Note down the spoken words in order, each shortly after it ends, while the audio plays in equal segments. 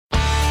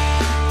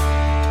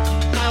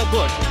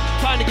Busch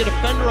trying to get a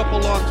fender up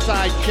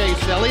alongside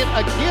Chase Elliott.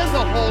 Again,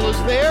 the hole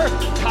is there.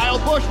 Kyle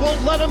Busch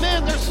won't let him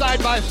in. They're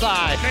side by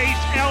side.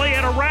 Chase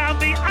Elliott around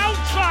the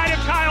outside of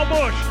Kyle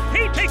Busch.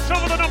 He takes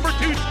over the number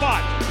 2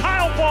 spot.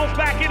 Kyle falls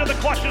back into the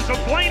clutches of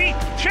Blaney.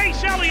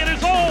 Chase Elliott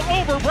is all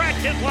over Brad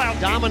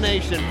Keselowski.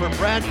 Domination for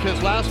Brad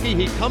Keselowski.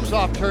 He comes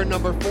off turn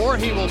number 4.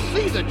 He will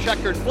see the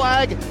checkered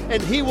flag,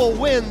 and he will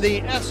win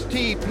the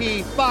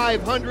STP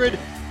 500.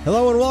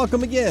 Hello and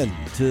welcome again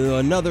to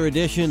another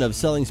edition of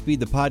Selling Speed,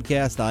 the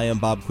podcast. I am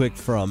Bob Quick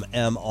from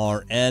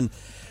MRN.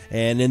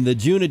 And in the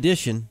June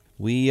edition,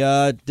 we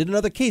did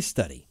another case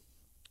study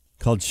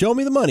called Show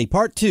Me the Money,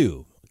 Part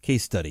 2,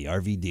 Case Study,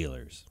 RV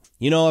Dealers.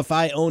 You know, if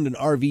I owned an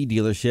RV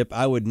dealership,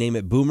 I would name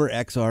it Boomer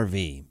X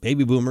RV.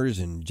 Baby boomers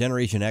and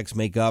Generation X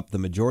make up the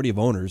majority of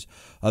owners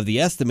of the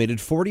estimated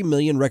 40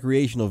 million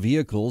recreational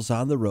vehicles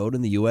on the road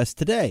in the U.S.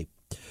 today.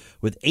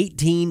 With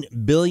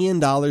 $18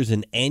 billion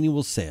in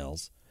annual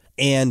sales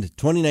and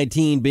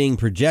 2019 being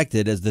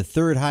projected as the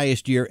third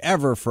highest year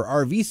ever for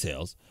RV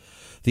sales,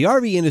 the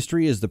RV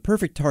industry is the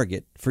perfect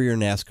target for your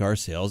NASCAR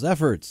sales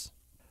efforts.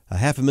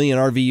 500,000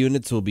 RV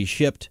units will be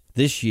shipped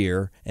this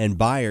year, and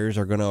buyers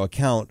are going to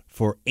account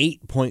for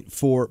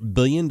 $8.4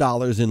 billion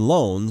in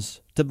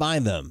loans to buy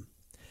them.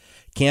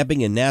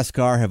 Camping and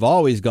NASCAR have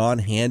always gone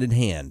hand in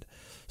hand.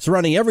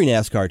 Surrounding every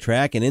NASCAR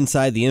track and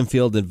inside the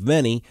infield of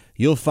many,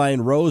 you'll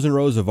find rows and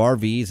rows of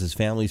RVs as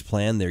families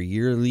plan their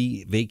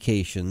yearly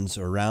vacations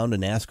around a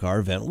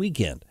NASCAR event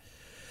weekend.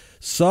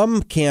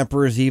 Some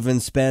campers even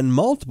spend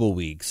multiple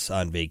weeks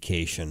on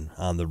vacation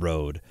on the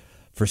road.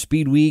 For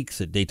Speed Weeks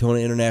at Daytona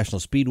International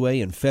Speedway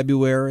in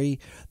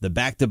February, the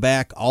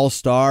back-to-back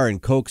All-Star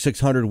and Coke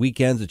 600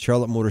 weekends at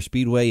Charlotte Motor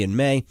Speedway in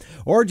May,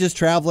 or just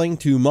traveling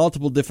to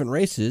multiple different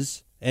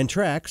races and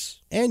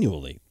tracks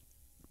annually.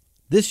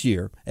 This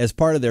year, as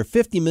part of their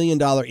 $50 million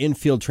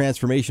infield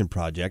transformation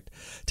project,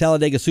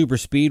 Talladega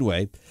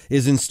Superspeedway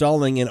is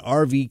installing an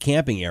RV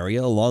camping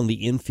area along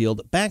the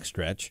infield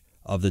backstretch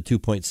of the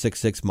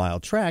 2.66-mile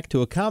track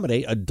to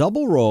accommodate a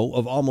double row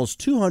of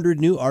almost 200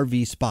 new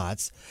RV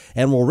spots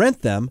and will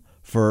rent them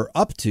for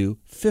up to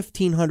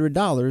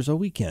 $1,500 a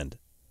weekend.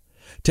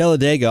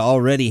 Talladega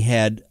already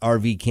had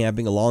RV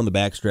camping along the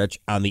backstretch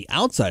on the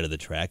outside of the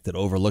track that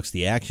overlooks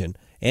the action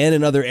and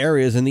in other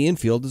areas in the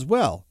infield as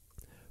well.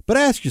 But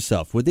ask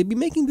yourself, would they be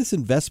making this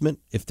investment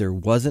if there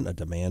wasn't a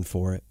demand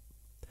for it?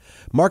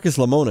 Marcus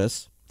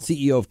Lemonis,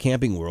 CEO of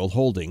Camping World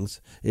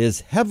Holdings,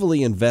 is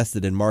heavily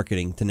invested in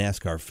marketing to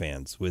NASCAR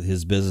fans with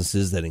his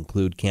businesses that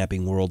include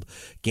Camping World,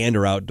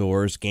 Gander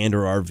Outdoors,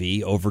 Gander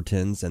RV,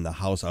 Overton's, and the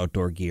House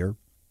Outdoor Gear.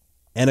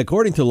 And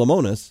according to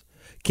Lemonis,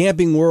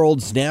 Camping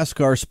World's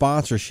NASCAR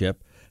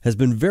sponsorship has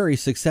been very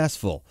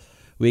successful.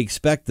 We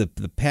expect the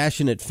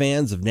passionate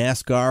fans of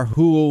NASCAR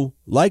who will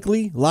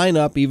likely line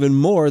up even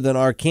more than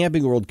our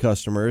Camping World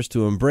customers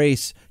to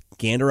embrace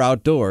Gander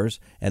Outdoors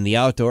and the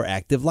outdoor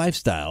active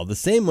lifestyle, the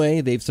same way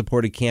they've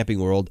supported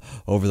Camping World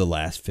over the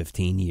last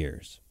 15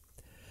 years.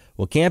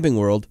 Well, Camping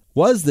World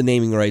was the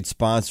naming rights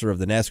sponsor of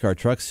the NASCAR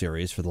Truck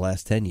Series for the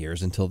last 10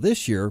 years until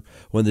this year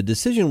when the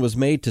decision was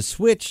made to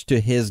switch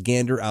to his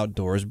Gander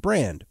Outdoors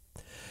brand.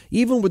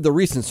 Even with the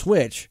recent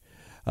switch,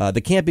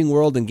 the Camping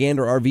World and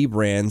Gander RV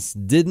brands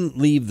didn't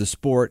leave the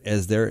sport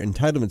as their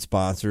entitlement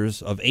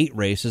sponsors of 8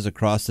 races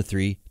across the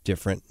 3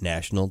 different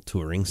national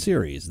touring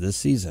series this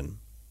season.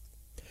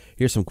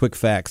 Here's some quick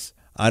facts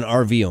on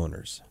RV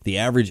owners. The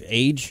average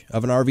age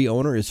of an RV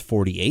owner is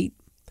 48.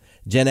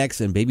 Gen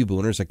X and baby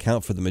boomers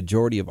account for the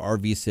majority of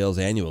RV sales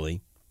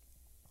annually.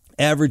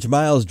 Average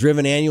miles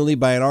driven annually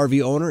by an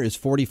RV owner is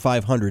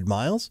 4,500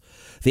 miles.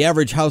 The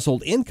average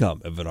household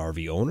income of an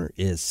RV owner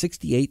is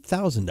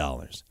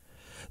 $68,000.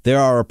 There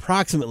are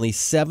approximately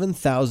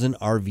 7,000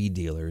 RV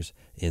dealers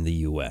in the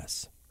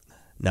U.S.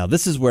 Now,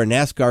 this is where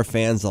NASCAR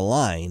fans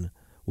align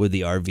with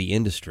the RV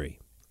industry.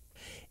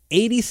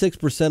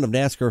 86% of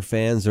NASCAR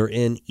fans are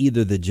in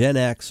either the Gen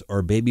X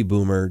or baby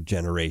boomer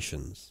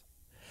generations.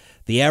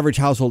 The average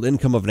household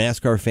income of a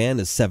NASCAR fan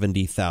is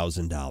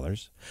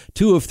 $70,000.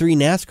 2 of 3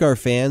 NASCAR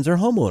fans are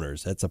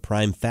homeowners. That's a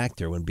prime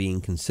factor when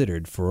being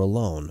considered for a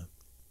loan.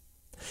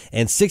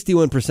 And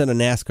 61% of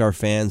NASCAR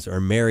fans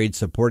are married,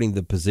 supporting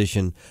the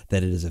position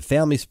that it is a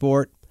family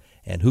sport.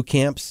 And who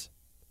camps?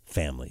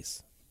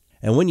 Families.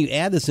 And when you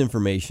add this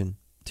information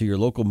to your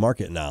local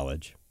market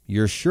knowledge,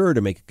 you're sure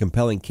to make a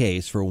compelling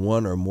case for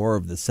one or more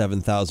of the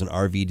 7,000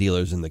 RV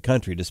dealers in the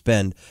country to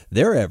spend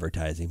their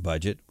advertising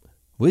budget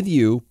with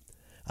you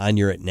on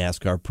your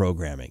NASCAR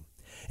programming.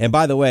 And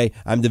by the way,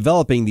 I'm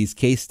developing these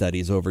case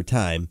studies over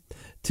time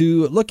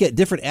to look at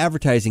different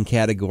advertising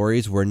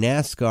categories where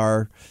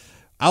NASCAR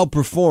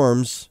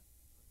outperforms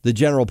the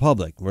general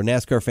public, where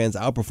NASCAR fans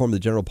outperform the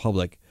general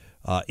public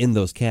in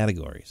those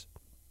categories.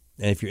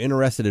 And if you're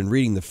interested in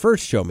reading the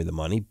first Show Me the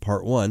Money,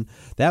 Part 1,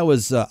 that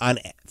was on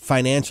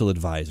financial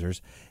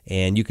advisors,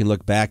 and you can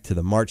look back to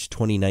the March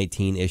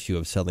 2019 issue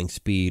of Selling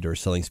Speed or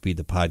Selling Speed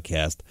the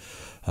podcast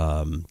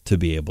to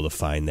be able to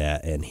find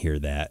that and hear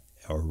that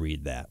or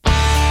read that.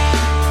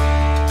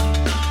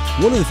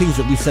 One of the things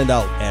that we send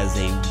out as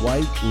a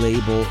white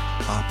label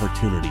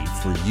opportunity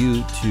for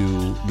you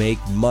to make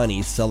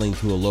money selling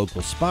to a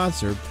local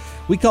sponsor,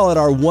 we call it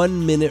our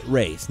 1 minute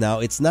race. Now,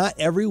 it's not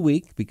every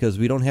week because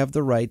we don't have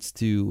the rights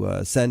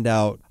to send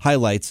out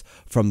highlights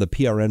from the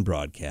PRN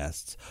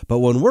broadcasts. But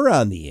when we're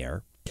on the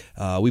air,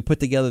 we put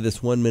together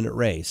this 1 minute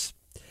race.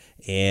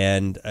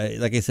 And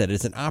like I said,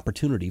 it's an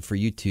opportunity for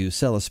you to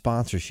sell a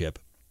sponsorship.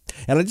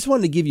 And I just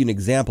wanted to give you an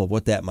example of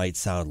what that might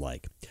sound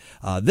like.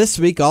 This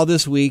week,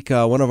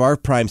 one of our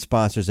prime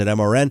sponsors at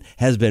MRN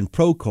has been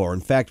Procore.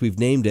 In fact, we've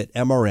named it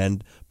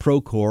MRN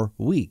Procore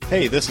Week.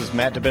 Hey, this is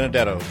Matt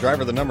DiBenedetto,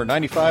 driver of the number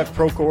 95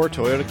 Procore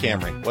Toyota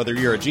Camry. Whether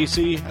you're a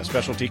GC, a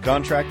specialty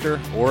contractor,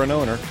 or an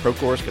owner,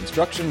 Procore's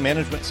construction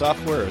management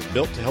software is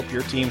built to help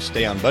your team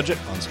stay on budget,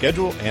 on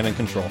schedule, and in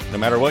control. No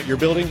matter what you're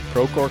building,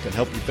 Procore can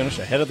help you finish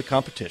ahead of the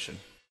competition.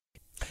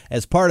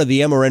 As part of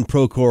the MRN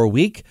Procore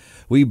Week,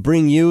 we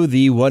bring you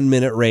the 1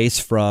 minute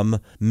race from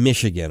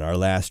Michigan, our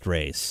last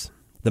race.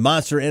 The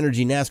Monster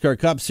Energy NASCAR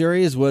Cup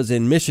Series was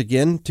in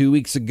Michigan 2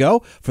 weeks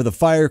ago for the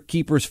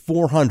Firekeepers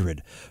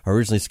 400.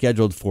 Originally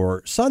scheduled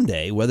for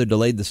Sunday, weather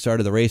delayed the start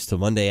of the race till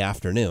Monday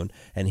afternoon.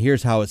 And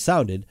here's how it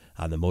sounded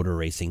on the Motor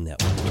Racing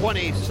Network.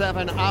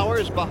 27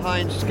 hours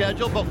behind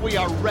schedule, but we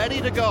are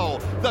ready to go.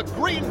 The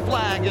green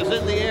flag is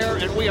in the air,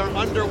 and we are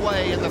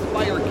underway in the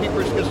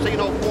Firekeepers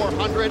Casino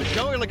 400.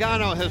 Joey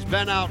Logano has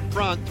been out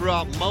front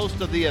throughout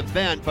most of the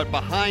event, but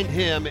behind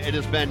him, it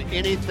has been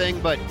anything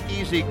but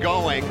easy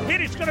going.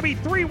 It is going to be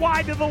 3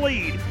 wide to the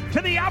lead.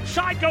 To the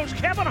outside goes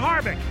Kevin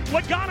Harvick.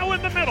 Logano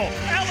in the middle.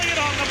 Elliott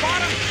on the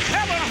bottom.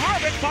 Kevin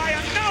Harvick by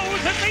a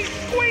nose as they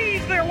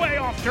squeeze their way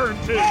off turn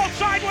 2. All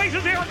sideways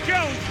is Eric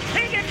Jones.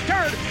 He gets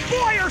turned.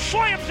 Boyer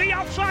slams the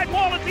outside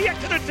wall at the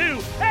exit of 2.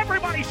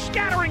 Everybody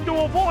scattering to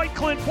avoid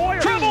Clint Boyer.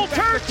 Trouble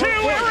turn 2.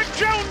 Eric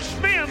Jones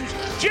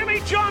spins.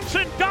 Jimmy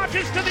Johnson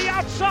dodges to the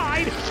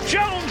outside.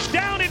 Jones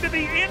down into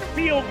the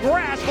infield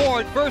grass.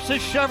 Ford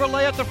versus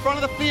Chevrolet at the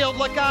front of the field.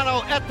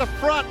 Logano at the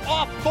front,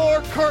 off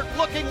board. Kurt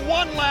looking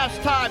one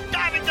last time.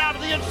 Diving down to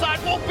the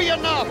inside won't be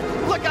enough.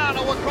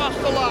 Logano across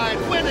the line,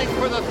 winning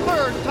for the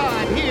 3rd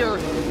time here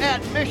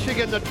at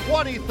Michigan, the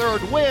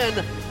 23rd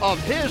win of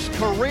his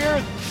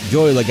career.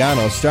 Joey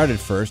Logano started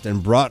first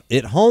and brought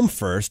it home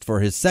first for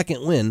his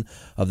 2nd win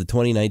of the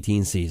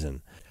 2019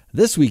 season.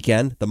 This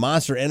weekend, the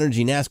Monster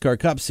Energy NASCAR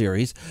Cup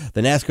Series,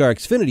 the NASCAR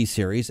Xfinity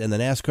Series, and the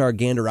NASCAR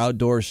Gander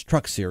Outdoors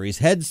Truck Series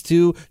heads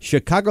to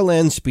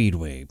Chicagoland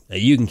Speedway.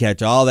 You can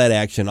catch all that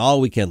action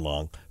all weekend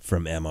long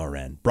from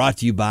MRN. Brought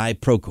to you by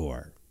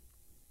Procore.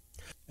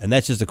 And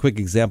that's just a quick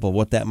example of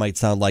what that might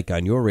sound like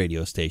on your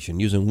radio station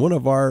using one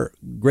of our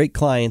great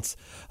clients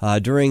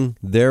during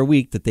their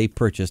week that they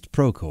purchased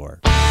Procore.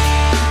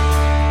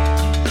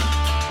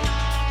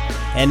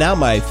 And now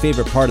my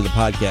favorite part of the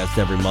podcast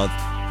every month,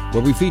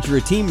 where we feature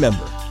a team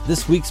member.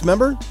 This week's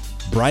member,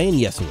 Brian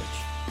Yesowich.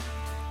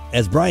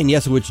 As Brian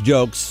Yesowich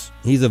jokes,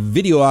 he's a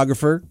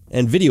videographer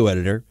and video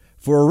editor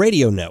for a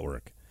radio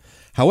network.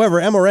 However,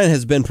 MRN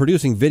has been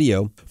producing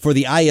video for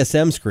the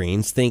ISM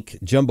screens, think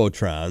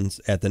Jumbotrons,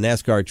 at the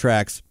NASCAR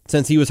tracks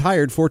since he was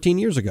hired 14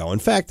 years ago. In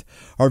fact,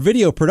 our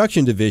video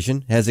production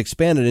division has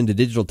expanded into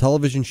digital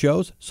television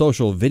shows,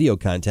 social video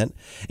content,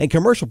 and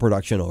commercial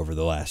production over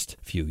the last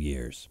few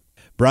years.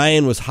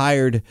 Brian was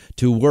hired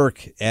to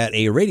work at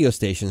a radio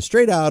station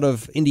straight out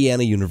of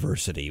Indiana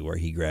University, where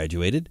he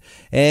graduated,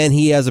 and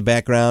he has a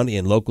background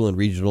in local and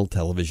regional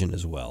television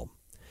as well.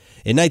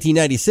 In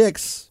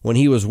 1996, when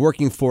he was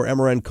working for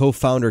MRN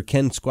co-founder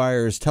Ken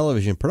Squire's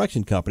television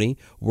production company,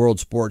 World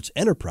Sports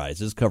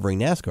Enterprises, covering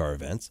NASCAR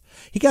events,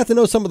 he got to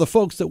know some of the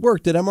folks that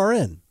worked at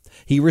MRN.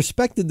 He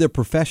respected their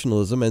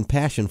professionalism and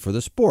passion for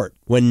the sport.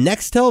 When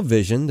Nextel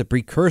Vision, the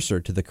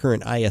precursor to the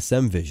current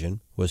ISM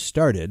Vision, was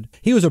started,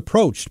 he was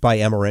approached by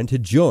MRN to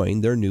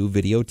join their new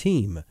video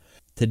team.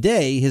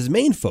 Today, his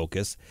main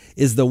focus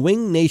is the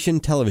Wing Nation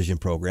television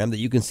program that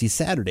you can see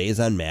Saturdays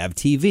on MAV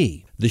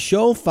TV. The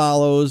show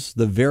follows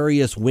the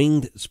various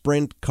winged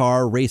sprint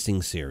car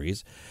racing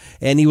series,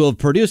 and he will have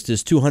produced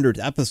his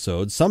 200th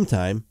episode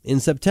sometime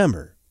in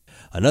September.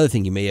 Another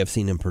thing you may have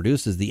seen him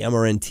produce is the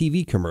MRN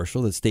TV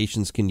commercial that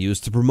stations can use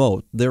to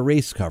promote their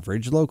race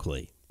coverage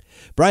locally.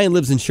 Brian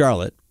lives in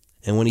Charlotte,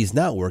 and when he's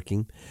not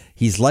working,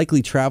 he's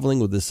likely traveling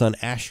with his son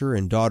Asher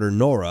and daughter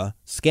Nora,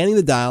 scanning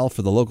the dial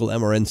for the local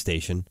MRN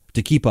station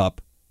to keep up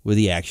with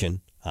the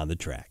action on the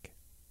track.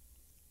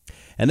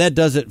 And that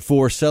does it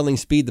for Selling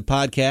Speed, the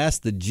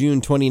podcast, the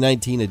June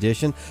 2019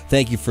 edition.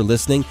 Thank you for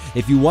listening.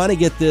 If you want to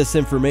get this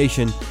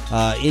information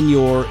in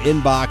your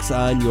inbox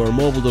on your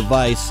mobile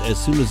device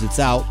as soon as it's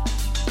out,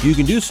 you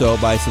can do so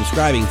by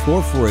subscribing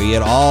for free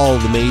at all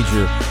the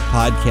major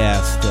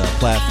podcast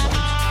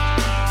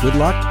platforms. Good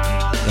luck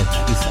and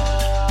happy selling.